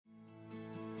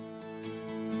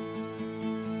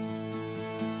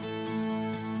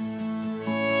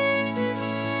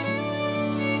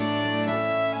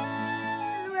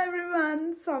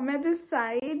Soumya this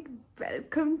side.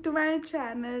 Welcome to my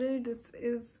channel. This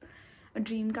is a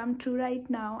dream come true right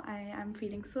now. I am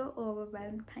feeling so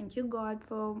overwhelmed. Thank you God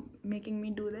for making me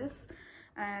do this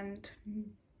and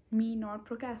me not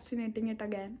procrastinating it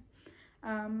again.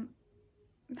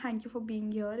 Thank you for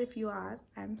being here. If you are,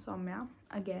 I'm Soumya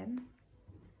again.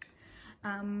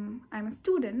 I'm a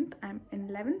student. I'm in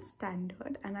 11th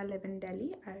standard and I live in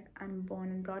Delhi. I'm born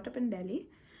and brought up in Delhi.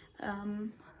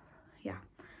 Yeah,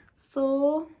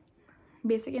 so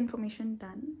basic information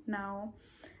done. Now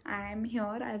I'm here.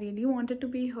 I really wanted to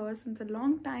be here since a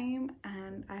long time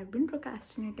and I've been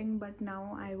procrastinating, but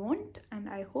now I won't, and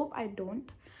I hope I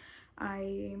don't.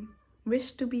 I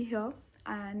wish to be here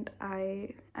and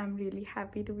I am really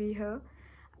happy to be here.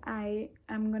 I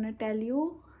am gonna tell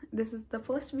you, this is the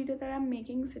first video that I'm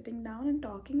making, sitting down and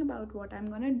talking about what I'm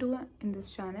gonna do in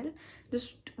this channel.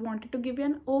 Just wanted to give you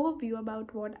an overview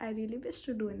about what I really wish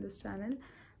to do in this channel.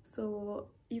 So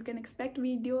you can expect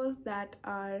videos that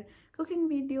are cooking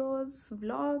videos,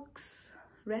 vlogs,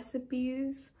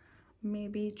 recipes,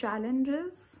 maybe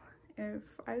challenges. If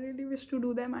I really wish to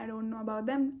do them, I don't know about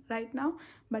them right now,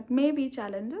 but maybe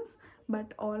challenges.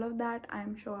 But all of that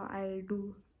I'm sure I'll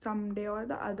do someday or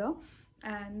the other.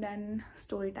 And then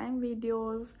story time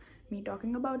videos, me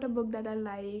talking about a book that I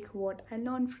like, what I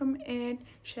learned from it,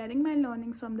 sharing my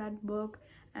learnings from that book,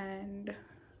 and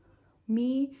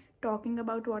me talking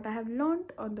about what I have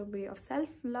learned on the way of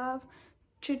self-love,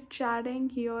 chit-chatting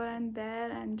here and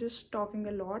there, and just talking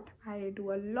a lot. I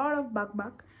do a lot of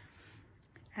buck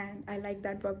and I like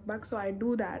that buck, so I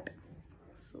do that.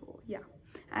 So yeah,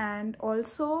 and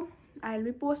also I'll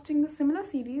be posting the similar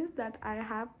series that I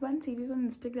have one series on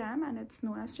Instagram and it's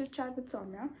known as Chit Chat with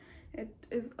Soumya. It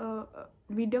is a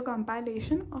video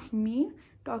compilation of me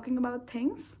talking about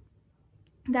things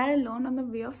that I learned on the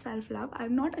way of self-love.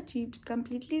 I've not achieved it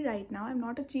completely right now. I've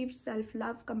not achieved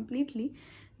self-love completely,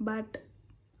 but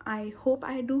I hope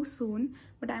I do soon.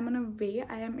 But I'm on a way.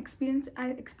 I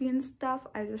experience stuff.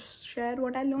 I just share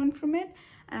what I learned from it,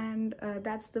 and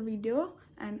that's the video.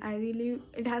 And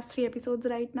it has 3 episodes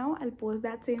right now. I'll post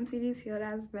that same series here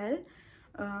as well.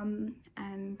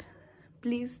 And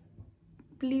please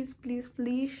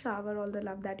shower all the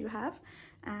love that you have.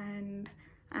 And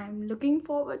I'm looking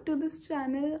forward to this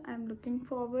channel. I'm looking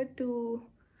forward to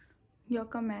your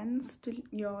comments, to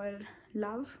your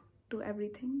love, to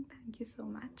everything. Thank you so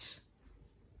much.